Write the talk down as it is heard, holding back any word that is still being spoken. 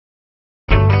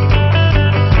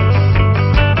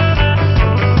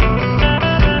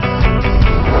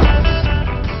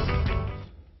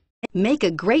Make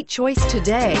a great choice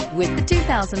today with the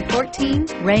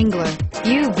 2014 Wrangler.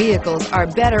 Few vehicles are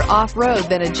better off-road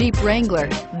than a Jeep Wrangler.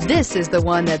 This is the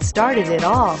one that started it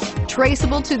all.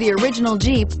 Traceable to the original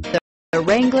Jeep, the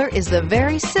Wrangler is the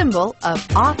very symbol of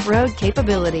off-road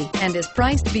capability and is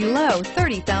priced below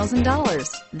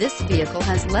 $30,000. This vehicle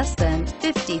has less than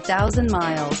 50,000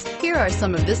 miles. Here are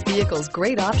some of this vehicle's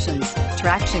great options: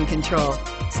 traction control,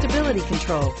 stability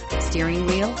control, steering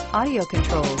wheel audio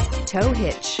controls, tow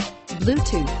hitch,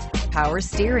 Bluetooth, power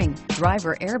steering,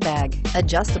 driver airbag,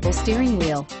 adjustable steering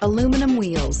wheel, aluminum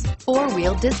wheels,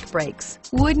 four-wheel disc brakes.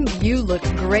 Wouldn't you look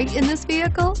great in this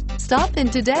vehicle? Stop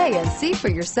in today and see for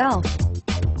yourself.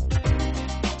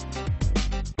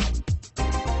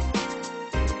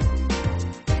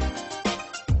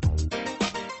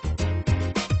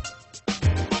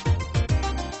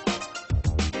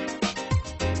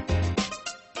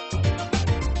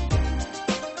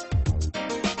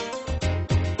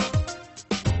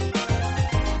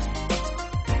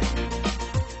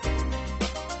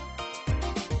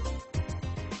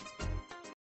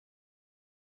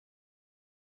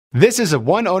 This is a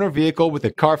one-owner vehicle with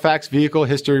a Carfax Vehicle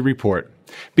History Report.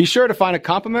 Be sure to find a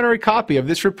complimentary copy of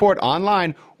this report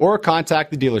online or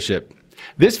contact the dealership.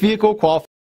 This vehicle qualifies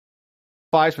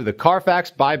for the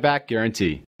Carfax Buyback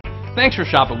Guarantee. Thanks for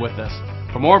shopping with us.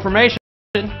 For more information,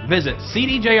 visit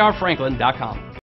cdjrfranklin.com.